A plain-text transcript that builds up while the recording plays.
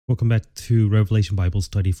Welcome back to Revelation Bible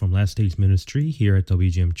Study from Last Days Ministry here at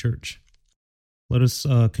WGM Church. Let us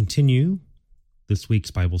continue this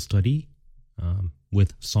week's Bible study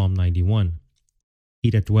with Psalm 91. He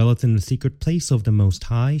that dwelleth in the secret place of the Most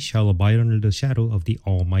High shall abide under the shadow of the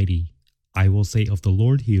Almighty. I will say of the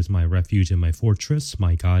Lord, He is my refuge and my fortress,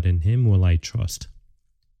 my God, in Him will I trust.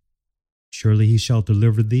 Surely He shall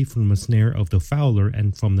deliver thee from the snare of the fowler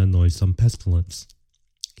and from the noisome pestilence.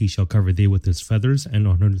 He shall cover thee with his feathers, and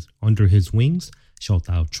under his wings shalt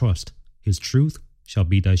thou trust. His truth shall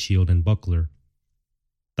be thy shield and buckler.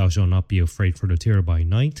 Thou shalt not be afraid for the terror by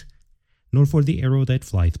night, nor for the arrow that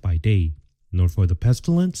flieth by day, nor for the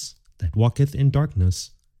pestilence that walketh in darkness,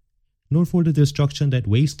 nor for the destruction that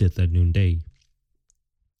wasteth at noonday.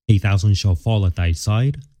 1,000 shall fall at thy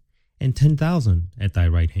side, and 10,000 at thy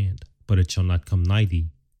right hand, but it shall not come nigh thee.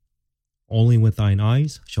 Only with thine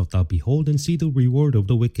eyes shalt thou behold and see the reward of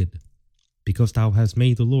the wicked. Because thou hast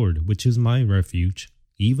made the Lord, which is my refuge,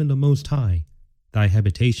 even the Most High, thy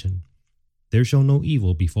habitation, there shall no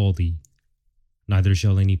evil befall thee, neither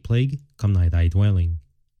shall any plague come nigh thy dwelling.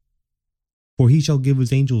 For he shall give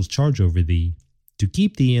his angels charge over thee, to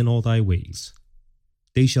keep thee in all thy ways.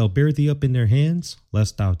 They shall bear thee up in their hands,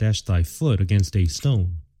 lest thou dash thy foot against a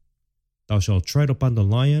stone. Thou shalt tread upon the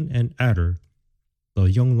lion and adder, the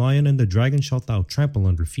young lion and the dragon shalt thou trample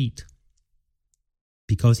under feet.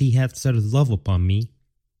 Because he hath set his love upon me,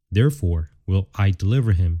 therefore will I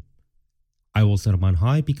deliver him. I will set him on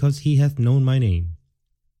high, because he hath known my name.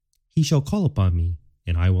 He shall call upon me,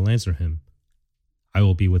 and I will answer him. I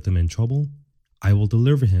will be with him in trouble. I will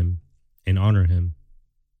deliver him and honor him.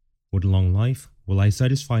 With long life will I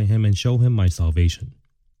satisfy him and show him my salvation.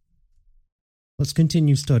 Let's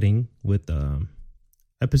continue studying with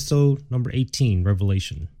episode number 18,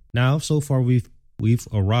 Revelation. Now, so far we've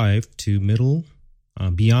arrived to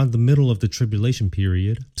beyond the middle of the tribulation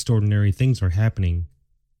period. Extraordinary things are happening.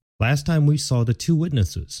 Last time we saw the two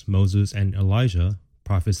witnesses, Moses and Elijah,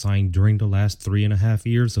 prophesying during the last 3.5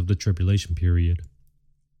 years of the tribulation period.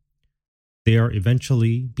 They are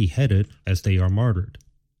eventually beheaded as they are martyred.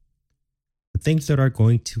 The things that are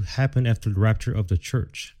going to happen after the rapture of the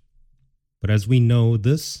church. But as we know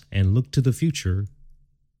this and look to the future,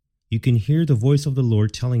 you can hear the voice of the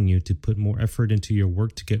Lord telling you to put more effort into your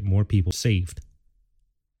work to get more people saved.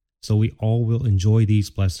 So we all will enjoy these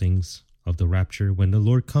blessings of the rapture when the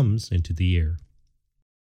Lord comes into the air.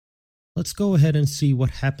 Let's go ahead and see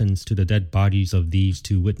what happens to the dead bodies of these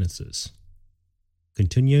two witnesses.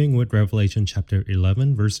 Continuing with Revelation chapter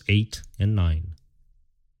 11, verse 8 and 9.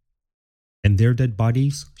 And their dead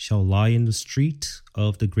bodies shall lie in the street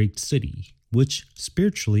of the great city, which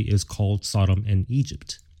spiritually is called Sodom and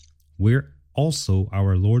Egypt, where also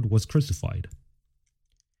our Lord was crucified.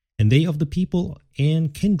 And they of the people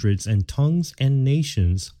and kindreds and tongues and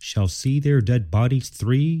nations shall see their dead bodies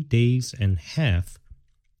 3 days and half,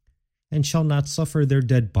 and shall not suffer their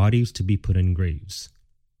dead bodies to be put in graves.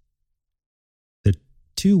 The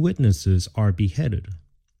two witnesses are beheaded.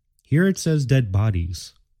 Here it says dead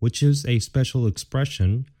bodies, which is a special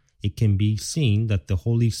expression. It can be seen that the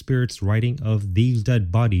Holy Spirit's writing of these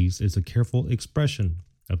dead bodies is a careful expression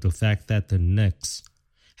of the fact that the necks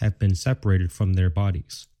have been separated from their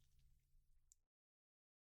bodies.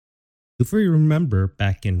 If we remember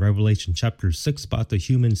back in Revelation chapter 6 about the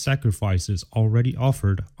human sacrifices already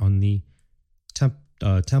offered on the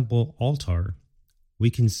temple altar, we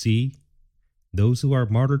can see those who are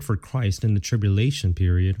martyred for Christ in the tribulation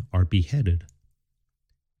period are beheaded.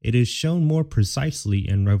 It is shown more precisely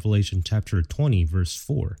in Revelation chapter 20, verse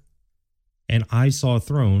 4. And I saw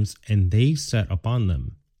thrones, and they sat upon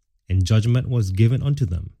them, and judgment was given unto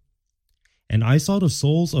them. And I saw the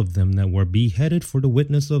souls of them that were beheaded for the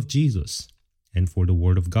witness of Jesus, and for the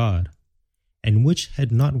word of God, and which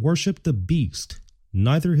had not worshipped the beast,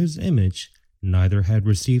 neither his image, neither had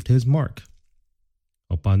received his mark,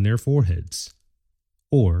 upon their foreheads,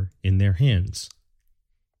 or in their hands.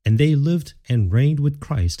 And they lived and reigned with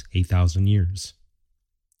Christ 1,000 years.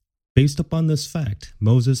 Based upon this fact,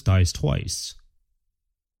 Moses dies twice.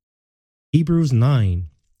 Hebrews 9,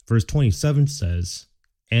 verse 27 says,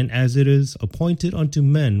 And as it is appointed unto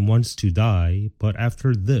men once to die, but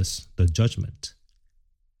after this the judgment.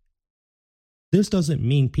 This doesn't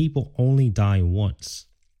mean people only die once.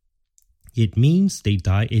 It means they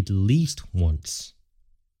die at least once.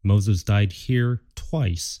 Moses died here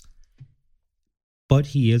twice, but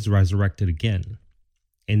he is resurrected again.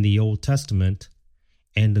 In the Old Testament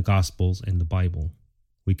and the Gospels and the Bible,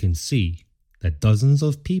 we can see that dozens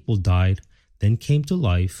of people died, then came to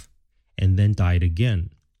life, and then died again.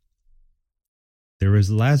 There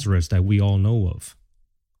is Lazarus that we all know of.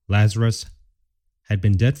 Lazarus had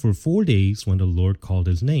been dead for 4 days when the Lord called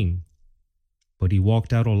his name. But he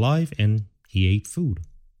walked out alive and he ate food.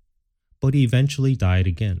 But he eventually died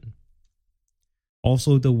again.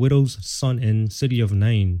 Also, the widow's son in city of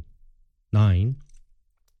Nain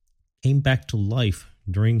came back to life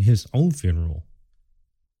during his own funeral.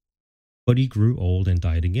 But he grew old and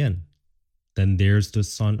died again. Then there's the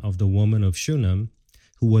son of the woman of Shunem,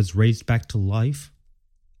 who was raised back to life,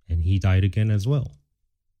 and he died again as well.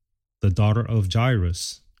 The daughter of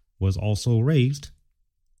Jairus was also raised,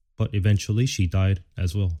 but eventually she died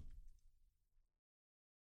as well.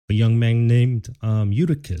 A young man named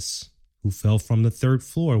Eutychus, who fell from the 3rd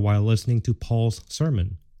floor while listening to Paul's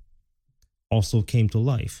sermon, also came to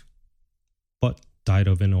life, but died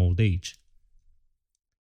of an old age.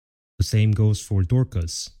 The same goes for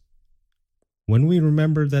Dorcas. When we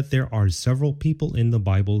remember that there are several people in the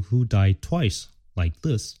Bible who died twice like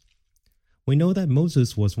this, we know that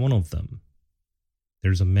Moses was one of them.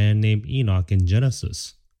 There's a man named Enoch in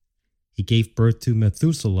Genesis. He gave birth to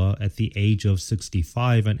Methuselah at the age of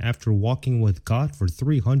 65 and after walking with God for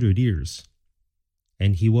 300 years.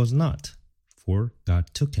 And he was not, for God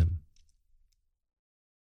took him.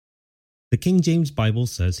 The King James Bible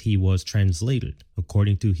says he was translated,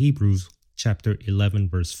 according to Hebrews chapter 11,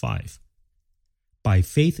 verse 5. By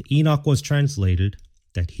faith Enoch was translated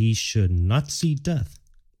that he should not see death,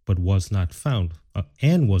 but was not found,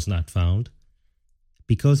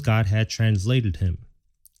 because God had translated him.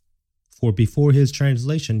 For before his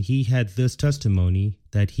translation he had this testimony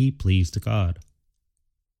that he pleased God.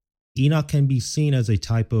 Enoch can be seen as a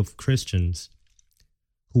type of Christians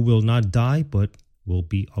who will not die but will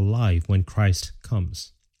be alive when Christ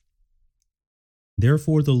comes.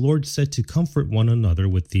 Therefore the Lord said to comfort one another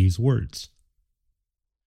with these words.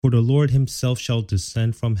 For the Lord himself shall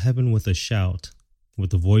descend from heaven with a shout,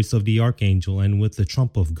 with the voice of the archangel, and with the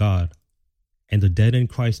trump of God, and the dead in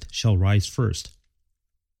Christ shall rise first.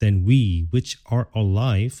 Then we which are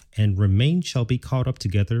alive and remain shall be caught up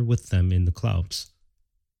together with them in the clouds,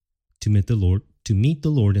 to meet the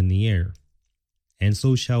Lord in the air, and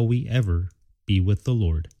so shall we ever be with the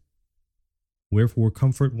Lord. Wherefore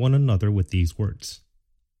comfort one another with these words.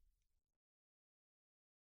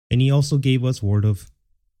 And he also gave us word of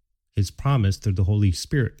his promise through the Holy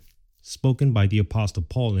Spirit, spoken by the Apostle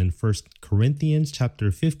Paul in 1 Corinthians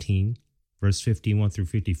chapter 15, verse 51 through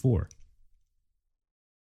 54.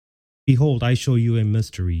 Behold, I show you a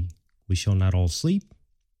mystery. We shall not all sleep,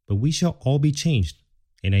 but we shall all be changed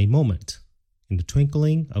in a moment, in the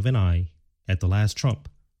twinkling of an eye, at the last trump.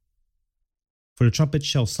 For the trumpet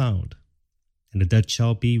shall sound, and the dead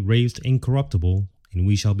shall be raised incorruptible, and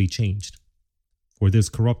we shall be changed. For this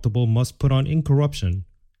corruptible must put on incorruption,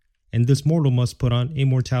 and this mortal must put on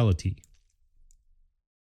immortality.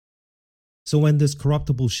 So when this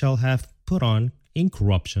corruptible shall have put on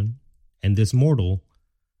incorruption, and this mortal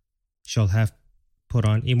shall have put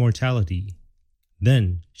on immortality,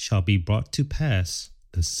 then shall be brought to pass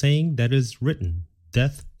the saying that is written,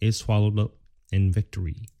 death is swallowed up in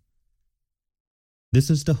victory. This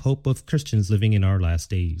is the hope of Christians living in our last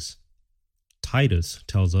days. Titus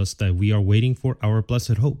tells us that we are waiting for our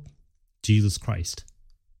blessed hope, Jesus Christ.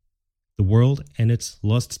 The world and its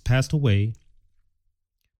lusts passed away,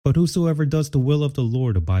 but whosoever does the will of the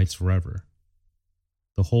Lord abides forever.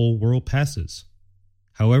 The whole world passes.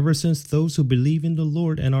 However, since those who believe in the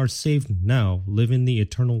Lord and are saved now live in the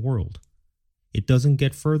eternal world, it doesn't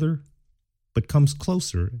get further, but comes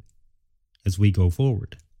closer as we go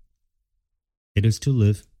forward. It is to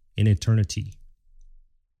live in eternity.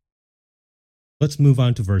 Let's move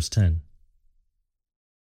on to verse 10.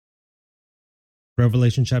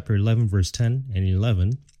 Revelation chapter 11, verse 10 and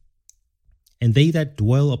 11. And they that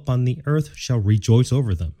dwell upon the earth shall rejoice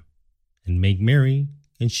over them, and make merry,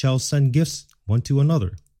 and shall send gifts one to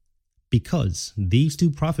another, because these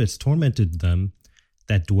 2 prophets tormented them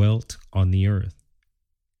that dwelt on the earth.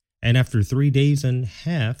 And after 3 days and a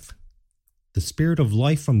half, the Spirit of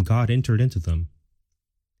life from God entered into them,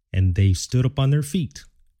 and they stood upon their feet,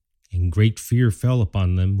 and great fear fell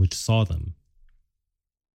upon them which saw them.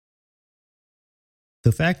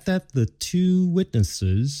 The fact that the 2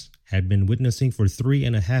 witnesses had been witnessing for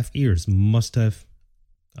 3.5 years must have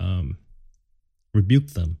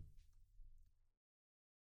rebuked them.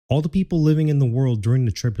 All the people living in the world during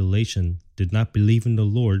the tribulation did not believe in the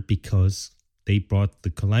Lord because they brought the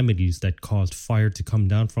calamities that caused fire to come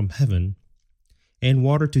down from heaven and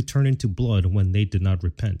water to turn into blood when they did not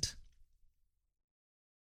repent.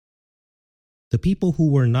 The people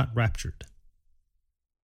who were not raptured,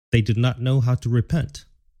 they did not know how to repent,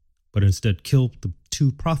 but instead killed the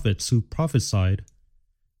 2 prophets who prophesied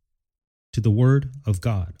to the word of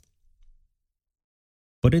God.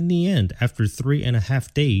 But in the end, after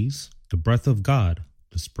 3.5 days, the breath of God,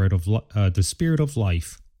 the Spirit of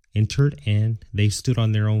life, entered, and they stood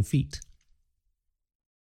on their own feet.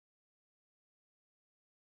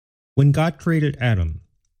 When God created Adam,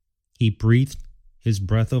 he breathed his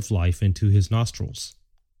breath of life into his nostrils.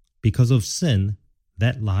 Because of sin,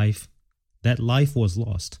 that life was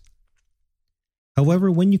lost.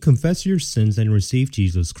 However, when you confess your sins and receive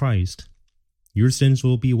Jesus Christ, your sins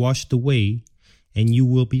will be washed away and you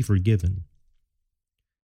will be forgiven.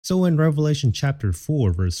 So in Revelation chapter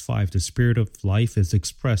 4, verse 5, the Spirit of life is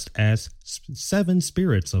expressed as 7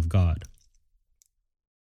 spirits of God.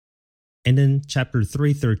 And in chapter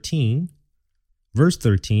 3:13, verse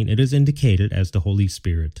 13, it is indicated as the Holy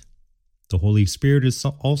Spirit. The Holy Spirit is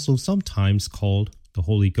also sometimes called the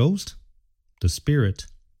Holy Ghost, the Spirit,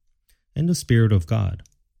 and the Spirit of God.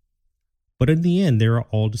 But in the end, they are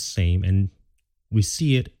all the same, and we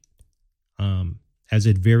see it as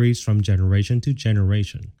it varies from generation to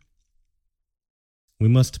generation. We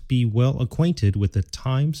must be well acquainted with the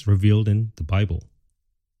times revealed in the Bible.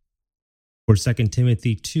 For 2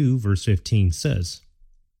 Timothy 2, verse 15 says,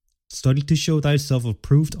 "Study to show thyself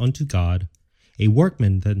approved unto God, a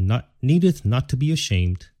workman that needeth not to be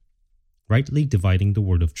ashamed, rightly dividing the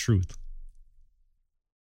word of truth."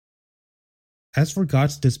 As for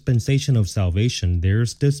God's dispensation of salvation,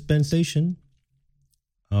 there's dispensation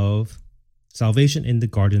of salvation in the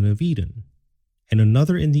Garden of Eden, and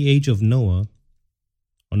another in the age of Noah,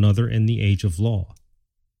 another in the age of law.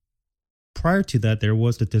 Prior to that, there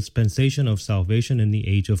was the dispensation of salvation in the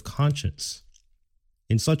age of conscience.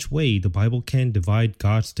 In such way, the Bible can divide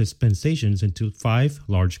God's dispensations into 5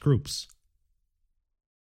 large groups.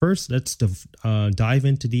 First, let's dive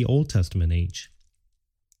into the Old Testament age.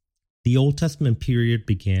 The Old Testament period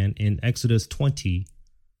began in Exodus 20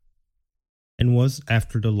 and was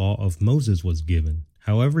after the law of Moses was given.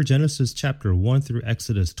 However, Genesis chapter 1 through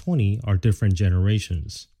Exodus 20 are different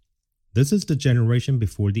generations. This is the generation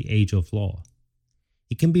before the age of law.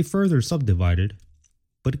 It can be further subdivided,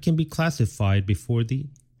 but it can be classified before the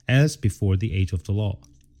age of the law.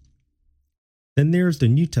 Then there's the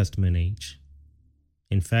New Testament age.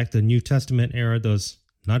 In fact, the New Testament era does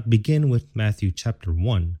not begin with Matthew chapter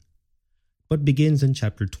 1, but begins in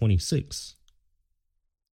chapter 26.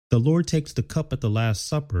 The Lord takes the cup at the Last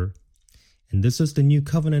Supper, and this is the new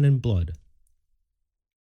covenant in blood.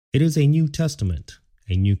 It is a new testament,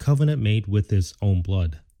 a new covenant made with his own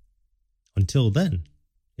blood. Until then,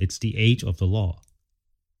 it's the age of the law.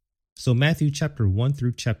 So Matthew chapter 1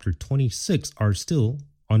 through chapter 26 are still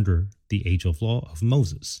under the age of law of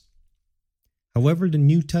Moses. However, the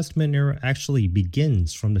New Testament era actually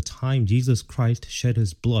begins from the time Jesus Christ shed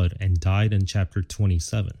his blood and died in chapter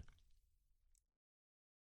 27.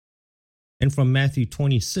 And from Matthew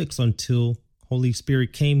 26 until Holy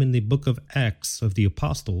Spirit came in the book of Acts of the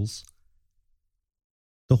Apostles,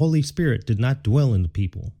 the Holy Spirit did not dwell in the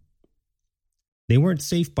people. They weren't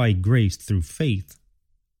saved by grace through faith,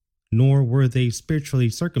 nor were they spiritually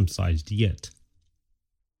circumcised yet.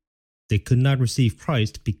 They could not receive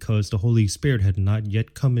Christ because the Holy Spirit had not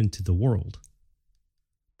yet come into the world.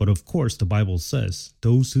 But of course, the Bible says,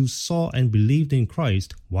 those who saw and believed in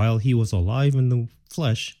Christ while he was alive in the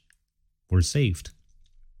flesh were saved.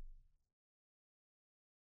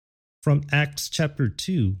 From Acts chapter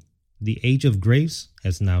 2, the age of grace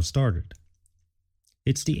has now started.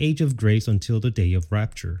 It's the age of grace until the day of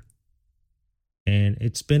rapture. And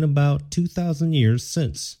it's been about 2,000 years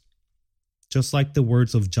since. Just like the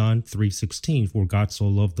words of John 3:16, "For God so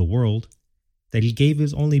loved the world, that he gave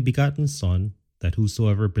his only begotten Son, that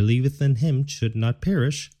whosoever believeth in him should not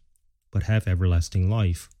perish, but have everlasting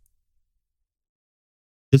life."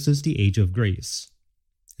 This is the age of grace.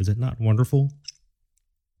 Is it not wonderful?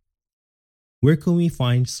 Where can we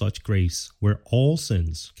find such grace, where all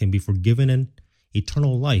sins can be forgiven and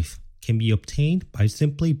eternal life can be obtained by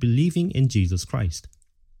simply believing in Jesus Christ?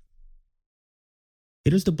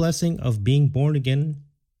 It is the blessing of being born again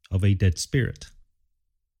of a dead spirit.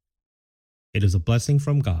 It is a blessing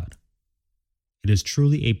from God. It is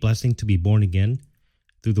truly a blessing to be born again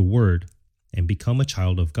through the Word and become a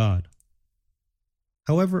child of God.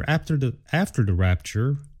 However, after the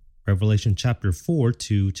rapture, Revelation chapter 4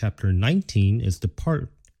 to chapter 19 is the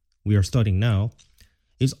part we are studying now,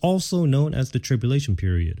 is also known as the tribulation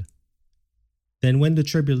period. Then when the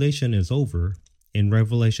tribulation is over, in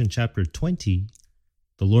Revelation chapter 20,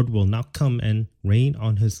 the Lord will now come and reign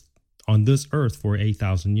on this earth for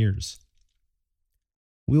 1,000 years.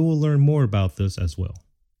 We will learn more about this as well.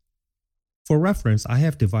 For reference, I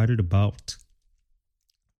have divided about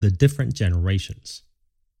the different generations.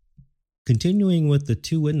 Continuing with the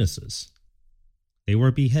 2 witnesses, they were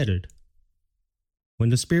beheaded.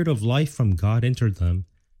 When the Spirit of life from God entered them,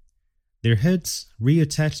 their heads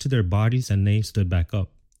reattached to their bodies and they stood back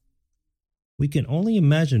up. We can only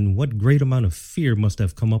imagine what great amount of fear must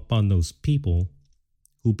have come upon those people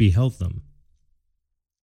who beheld them.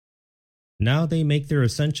 Now they make their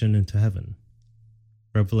ascension into heaven.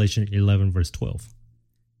 Revelation 11 verse 12.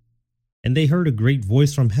 And they heard a great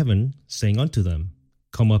voice from heaven saying unto them,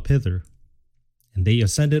 Come up hither. And they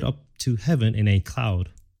ascended up to heaven in a cloud,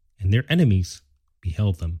 and their enemies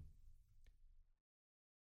beheld them.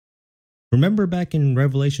 Remember back in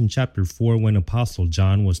Revelation chapter 4 when Apostle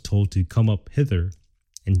John was told to come up hither,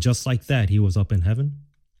 and just like that he was up in heaven?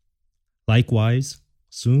 Likewise,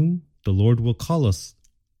 soon the Lord will call us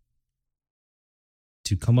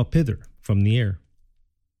to come up hither from the air.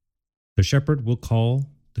 The shepherd will call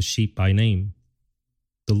the sheep by name.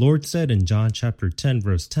 The Lord said in John chapter 10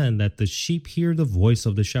 verse 10 that the sheep hear the voice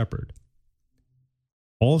of the shepherd.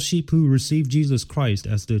 All sheep who receive Jesus Christ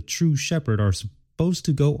as the true shepherd are supposed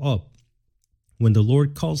to go up when the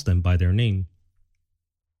Lord calls them by their name.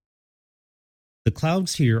 The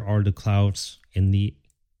clouds here are the clouds in the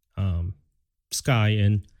sky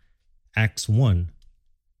in Acts 1,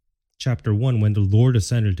 chapter 1, when the Lord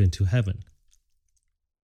ascended into heaven.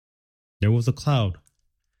 There was a cloud.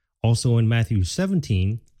 Also in Matthew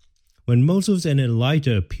 17, when Moses and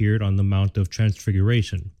Elijah appeared on the Mount of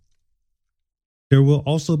Transfiguration. There will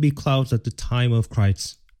also be clouds at the time of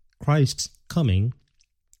Christ's coming.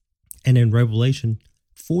 And in Revelation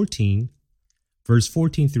 14, verse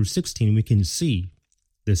 14 through 16, we can see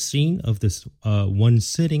the scene of this one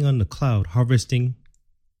sitting on the cloud, harvesting,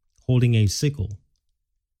 holding a sickle.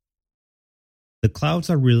 The clouds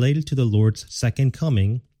are related to the Lord's second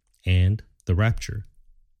coming and the rapture.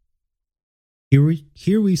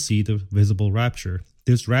 Here we see the visible rapture.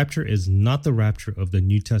 This rapture is not the rapture of the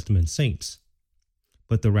New Testament saints,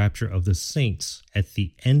 but the rapture of the saints at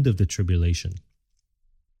the end of the tribulation.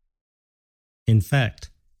 In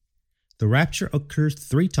fact, the rapture occurs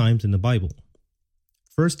 3 times in the Bible.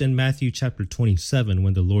 First in Matthew chapter 27,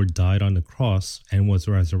 when the Lord died on the cross and was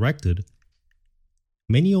resurrected,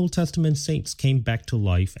 many Old Testament saints came back to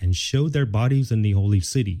life and showed their bodies in the holy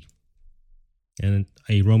city. And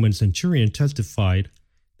a Roman centurion testified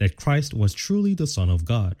that Christ was truly the Son of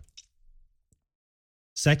God.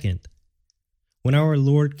 Second, when our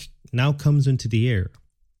Lord now comes into the air,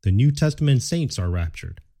 the New Testament saints are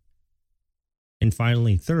raptured. And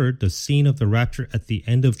finally, third, the scene of the rapture at the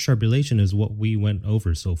end of tribulation is what we went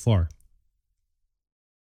over so far.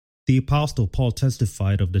 The Apostle Paul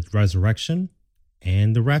testified of the resurrection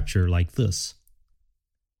and the rapture like this.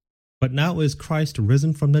 But now is Christ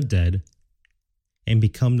risen from the dead and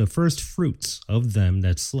become the first fruits of them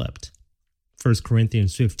that slept. 1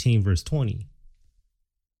 Corinthians 15 verse 20.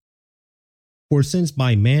 For since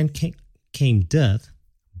by man came death,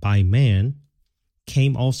 by man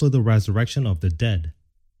came also the resurrection of the dead.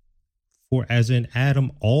 For as in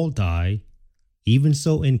Adam all die, even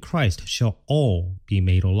so in Christ shall all be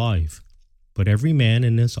made alive, but every man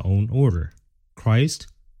in his own order. Christ,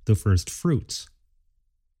 the first fruits.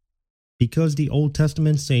 Because the Old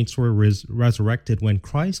Testament saints were resurrected when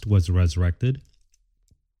Christ was resurrected,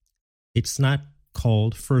 it's not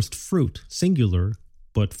called first fruit, singular,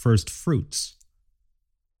 but first fruits.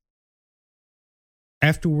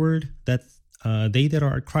 Afterward, that they that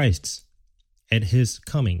are Christ's at his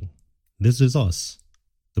coming, this is us,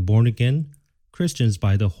 the born again Christians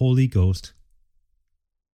by the Holy Ghost,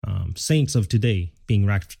 saints of today being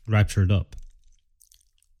raptured up.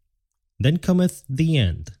 Then cometh the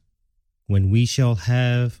end, when we shall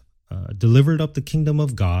have delivered up the kingdom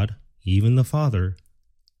of God, even the Father,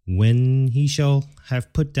 when he shall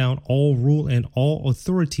have put down all rule and all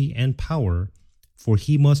authority and power, for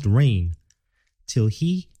he must reign till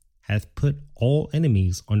he hath put all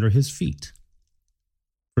enemies under his feet.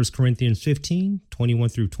 1 Corinthians 15, 21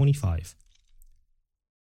 through 25.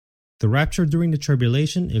 The rapture during the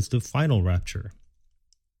tribulation is the final rapture.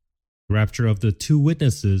 The rapture of the 2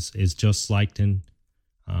 witnesses is just like in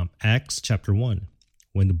Acts chapter 1,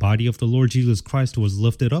 when the body of the Lord Jesus Christ was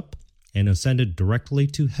lifted up and ascended directly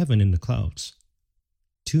to heaven in the clouds.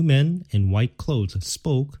 2 men in white clothes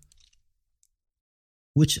spoke,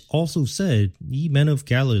 which also said, Ye men of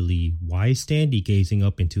Galilee, why stand ye gazing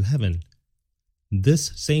up into heaven?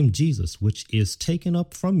 This same Jesus, which is taken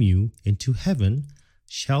up from you into heaven,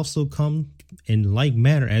 shall so come in like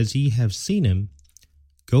manner as ye have seen him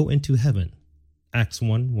go into heaven. Acts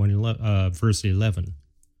 1, verse 11.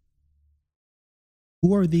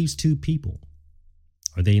 Who are these 2 people?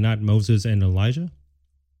 Are they not Moses and Elijah?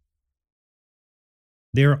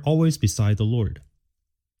 They are always beside the Lord.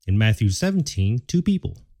 In Matthew 17, two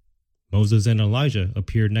people, Moses and Elijah,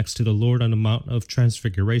 appeared next to the Lord on the Mount of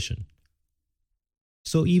Transfiguration.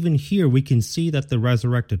 So even here we can see that the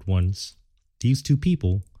resurrected ones, these two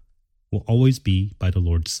people, will always be by the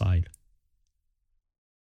Lord's side.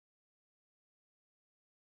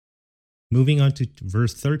 Moving on to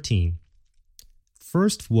verse 13.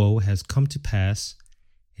 First woe has come to pass,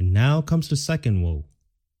 and now comes the second woe.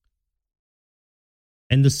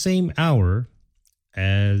 And the same hour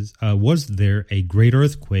as was there a great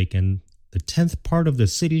earthquake, and the 10th part of the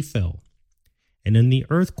city fell. And in the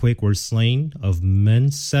earthquake were slain of men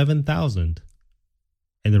 7,000.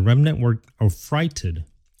 And the remnant were affrighted,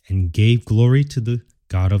 and gave glory to the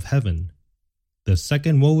God of heaven. The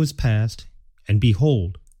second woe is past, and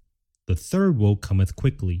behold, the third woe cometh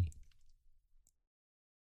quickly.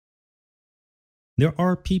 There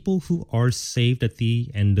are people who are saved at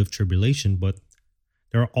the end of tribulation, but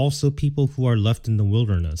there are also people who are left in the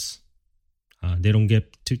wilderness. They don't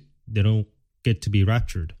get to be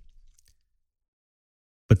raptured,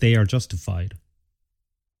 but they are justified.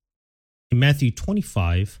 In Matthew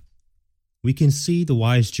 25, we can see the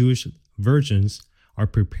wise Jewish virgins are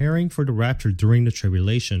preparing for the rapture during the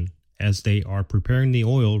tribulation, as they are preparing the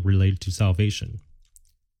oil related to salvation.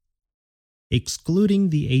 Excluding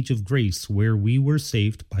the age of grace, where we were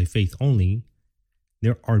saved by faith only,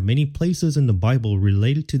 there are many places in the Bible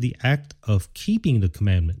related to the act of keeping the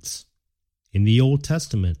commandments. In the Old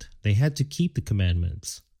Testament, they had to keep the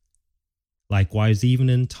commandments. Likewise, even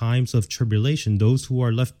in times of tribulation, those who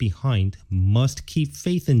are left behind must keep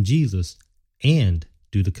faith in Jesus and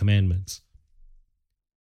do the commandments.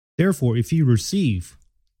 Therefore, if you receive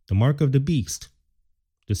the mark of the beast,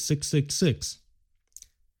 the 666,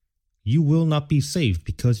 you will not be saved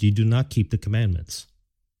because you do not keep the commandments.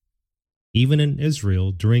 Even in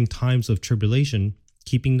Israel, during times of tribulation,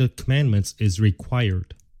 keeping the commandments is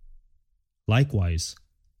required. Likewise,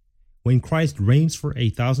 when Christ reigns for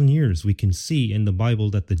 1,000 years, we can see in the Bible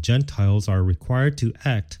that the Gentiles are required to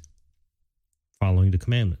act following the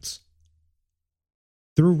commandments.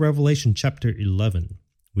 Through Revelation chapter 11,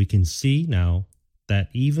 we can see now that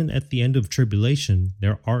even at the end of tribulation,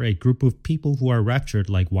 there are a group of people who are raptured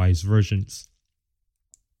like wise virgins.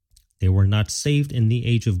 They were not saved in the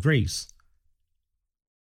age of grace,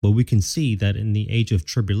 but we can see that in the age of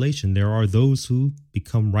tribulation, there are those who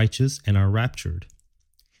become righteous and are raptured.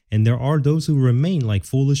 And there are those who remain like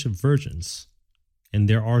foolish virgins. And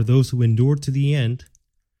there are those who endure to the end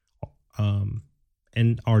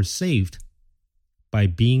and are saved by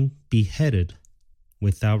being beheaded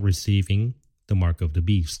without receiving the mark of the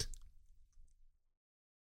beast.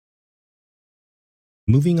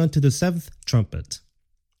 Moving on to the seventh trumpet.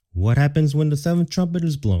 What happens when the seventh trumpet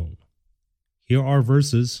is blown? Here are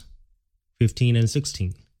verses 15 and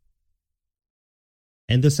 16.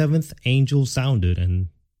 And the seventh angel sounded, and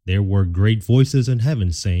there were great voices in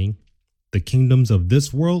heaven saying, the kingdoms of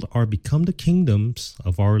this world are become the kingdoms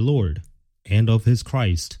of our Lord and of his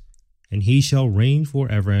Christ, and he shall reign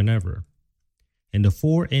forever and ever. And the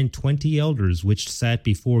 24 elders which sat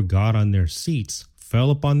before God on their seats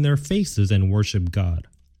fell upon their faces and worshipped God.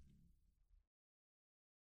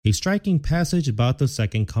 A striking passage about the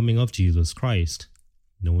second coming of Jesus Christ.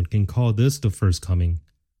 No one can call this the first coming.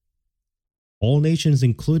 All nations,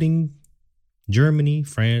 including Germany,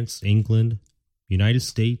 France, England, United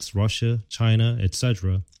States, Russia, China,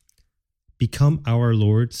 etc., become our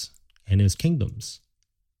Lord's and his kingdoms.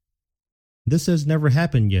 This has never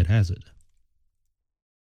happened yet, has it?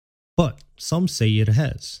 But some say it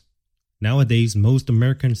has. Nowadays, most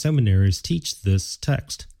American seminaries teach this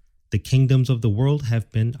text. The kingdoms of the world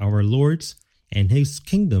have been our Lord's and his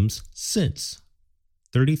kingdoms since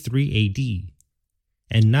 33 AD.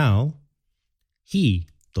 And now, he,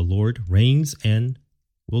 the Lord, reigns and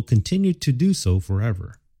will continue to do so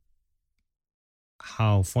forever.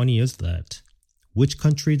 How funny is that? Which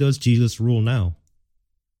country does Jesus rule now?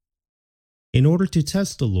 In order to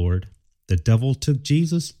test the Lord, the devil took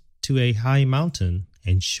Jesus to a high mountain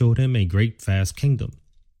and showed him a great vast kingdom.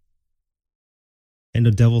 And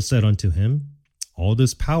the devil said unto him, all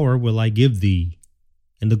this power will I give thee,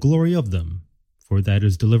 and the glory of them, for that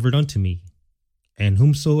is delivered unto me, and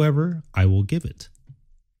whomsoever I will give it.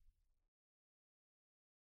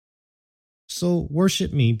 So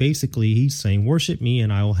worship me. Basically, he's saying, worship me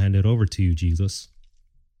and I will hand it over to you, Jesus.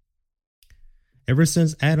 Ever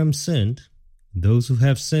since Adam sinned, those who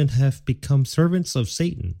have sinned have become servants of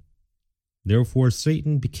Satan. Therefore,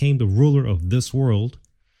 Satan became the ruler of this world,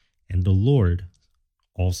 and the Lord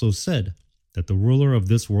also said that the ruler of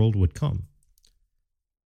this world would come.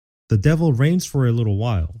 The devil reigns for a little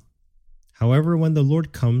while. However, when the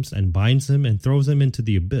Lord comes and binds him and throws him into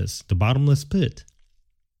the abyss, the bottomless pit,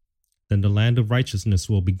 then the land of righteousness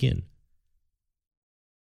will begin.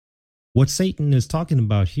 What Satan is talking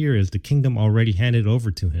about here is the kingdom already handed over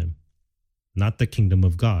to him, not the kingdom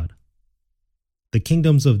of God. The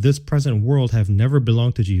kingdoms of this present world have never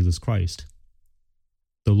belonged to Jesus Christ.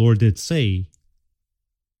 The Lord did say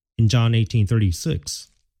in John 18:36,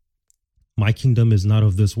 "My kingdom is not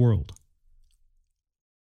of this world."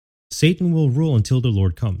 Satan will rule until the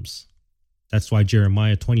Lord comes. That's why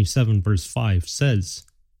Jeremiah 27 verse 5 says,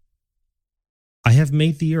 "I have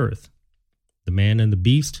made the earth, the man and the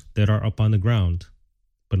beast that are upon the ground,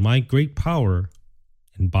 but my great power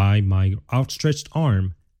and by my outstretched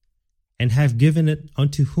arm, and have given it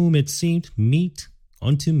unto whom it seemed meet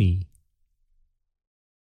unto me."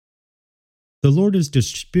 The Lord is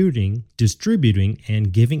distributing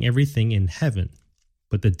and giving everything in heaven,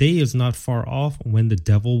 but the day is not far off when the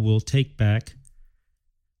devil will take back,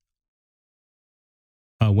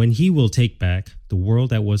 when he will take back the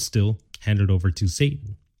world that was still handed over to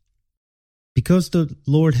Satan. Because the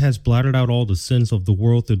Lord has blotted out all the sins of the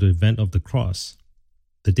world through the event of the cross,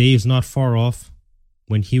 the day is not far off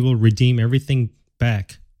when he will redeem everything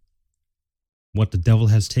back what the devil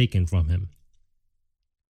has taken from him.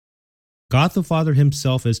 God the Father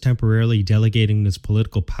himself is temporarily delegating this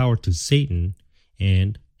political power to Satan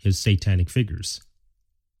and his satanic figures.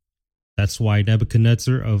 That's why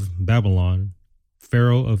Nebuchadnezzar of Babylon,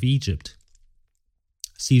 Pharaoh of Egypt,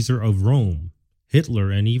 Caesar of Rome,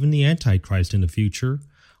 Hitler, and even the Antichrist in the future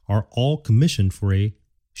are all commissioned for a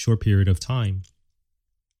short period of time.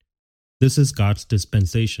 This is God's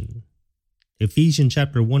dispensation. Ephesians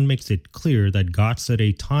chapter 1 makes it clear that God set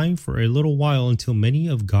a time for a little while until many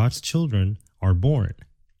of God's children are born.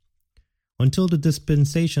 Until the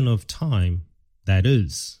dispensation of time, that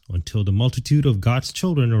is, until the multitude of God's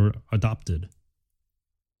children are adopted.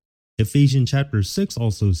 Ephesians chapter 6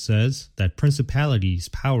 also says that principalities,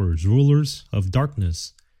 powers, rulers of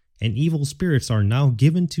darkness, and evil spirits are now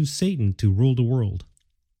given to Satan to rule the world.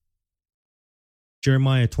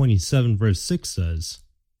 Jeremiah 27 verse 6 says,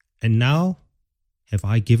 "And now have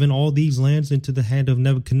I given all these lands into the hand of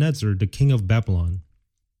Nebuchadnezzar, the king of Babylon,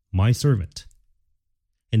 my servant,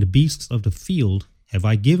 and the beasts of the field have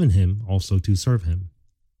I given him also to serve him."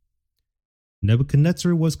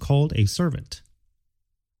 Nebuchadnezzar was called a servant.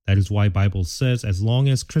 That is why the Bible says as long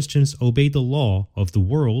as Christians obey the law of the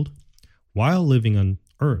world while living on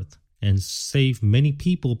earth and save many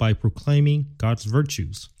people by proclaiming God's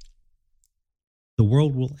virtues, the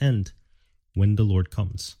world will end when the Lord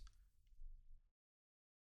comes.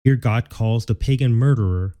 Here God calls the pagan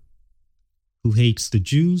murderer who hates the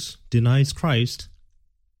Jews, denies Christ,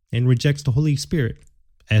 and rejects the Holy Spirit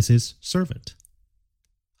as his servant.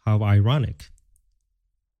 How ironic.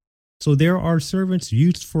 So there are servants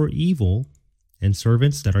used for evil and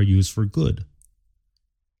servants that are used for good.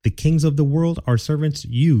 The kings of the world are servants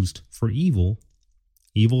used for evil.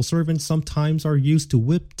 Evil servants sometimes are used to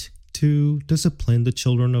whip to discipline the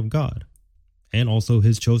children of God and also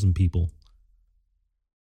his chosen people.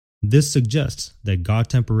 This suggests that God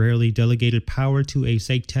temporarily delegated power to a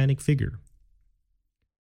satanic figure.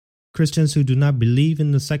 Christians who do not believe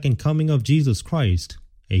in the second coming of Jesus Christ,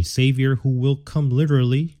 a Savior who will come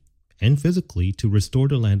literally and physically to restore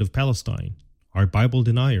the land of Palestine, are Bible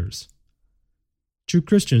deniers. True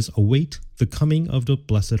Christians await the coming of the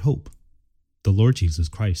blessed hope, the Lord Jesus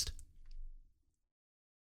Christ.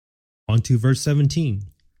 On to verse 17.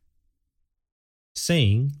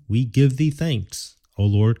 Saying, "We give thee thanks, O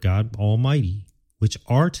Lord God Almighty, which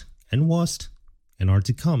art and wast and art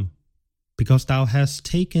to come, because thou hast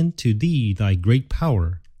taken to thee thy great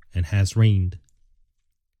power and hast reigned."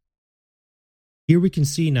 Here we can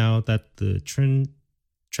see now that the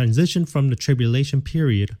transition from the tribulation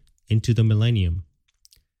period into the millennium.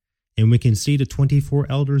 And we can see the 24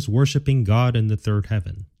 elders worshiping God in the third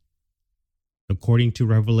heaven. According to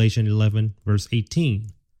Revelation 11 verse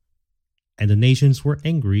 18, "And the nations were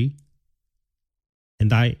angry,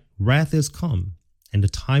 and thy wrath is come, and the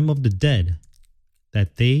time of the dead,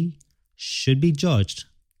 that they should be judged,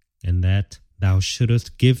 and that thou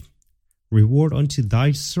shouldest give reward unto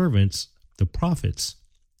thy servants, the prophets,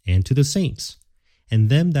 and to the saints, and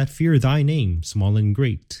them that fear thy name, small and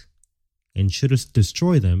great, and shouldest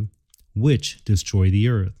destroy them which destroy the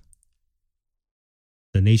earth."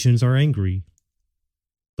 The nations are angry,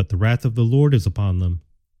 but the wrath of the Lord is upon them.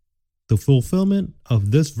 The fulfillment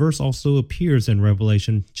of this verse also appears in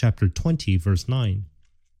Revelation chapter 20, verse 9.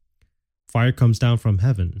 Fire comes down from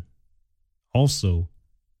heaven. Also,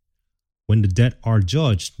 when the dead are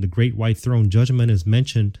judged, the great white throne judgment is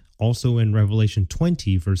mentioned also in Revelation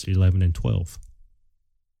 20, verse 11 and 12.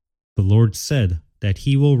 The Lord said that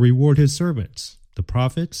he will reward his servants, the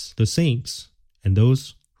prophets, the saints, and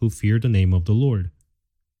those who fear the name of the Lord,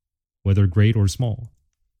 whether great or small.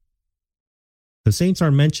 The saints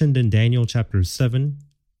are mentioned in Daniel chapter 7,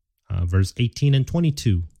 verse 18 and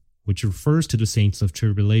 22, which refers to the saints of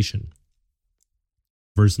tribulation.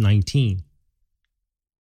 Verse 19,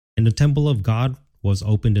 and the temple of God was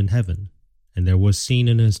opened in heaven, and there was seen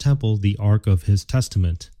in his temple the ark of his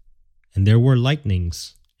testament, and there were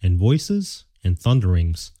lightnings, and voices, and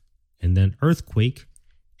thunderings, and then earthquake,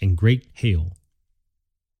 and great hail.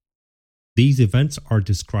 These events are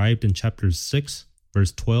described in chapters 6,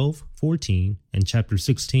 verse 12, 14, and chapter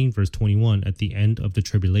 16, verse 21 at the end of the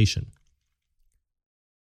tribulation.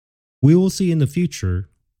 We will see in the future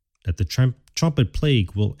that the trumpet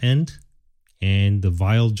plague will end and the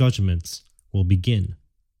vile judgments will begin.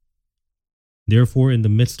 Therefore, in the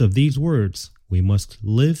midst of these words, we must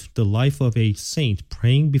live the life of a saint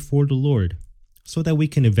praying before the Lord so that we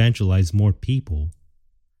can evangelize more people,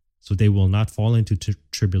 so they will not fall into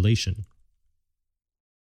tribulation.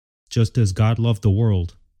 Just as God loved the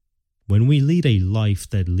world, when we lead a life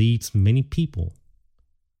that leads many people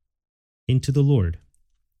into the Lord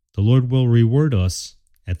will reward us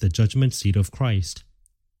at the judgment seat of Christ.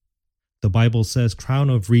 The Bible says, crown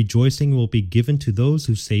of rejoicing will be given to those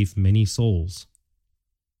who save many souls.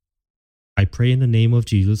 I pray in the name of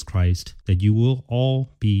Jesus Christ that you will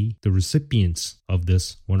all be the recipients of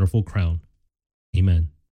this wonderful crown. Amen.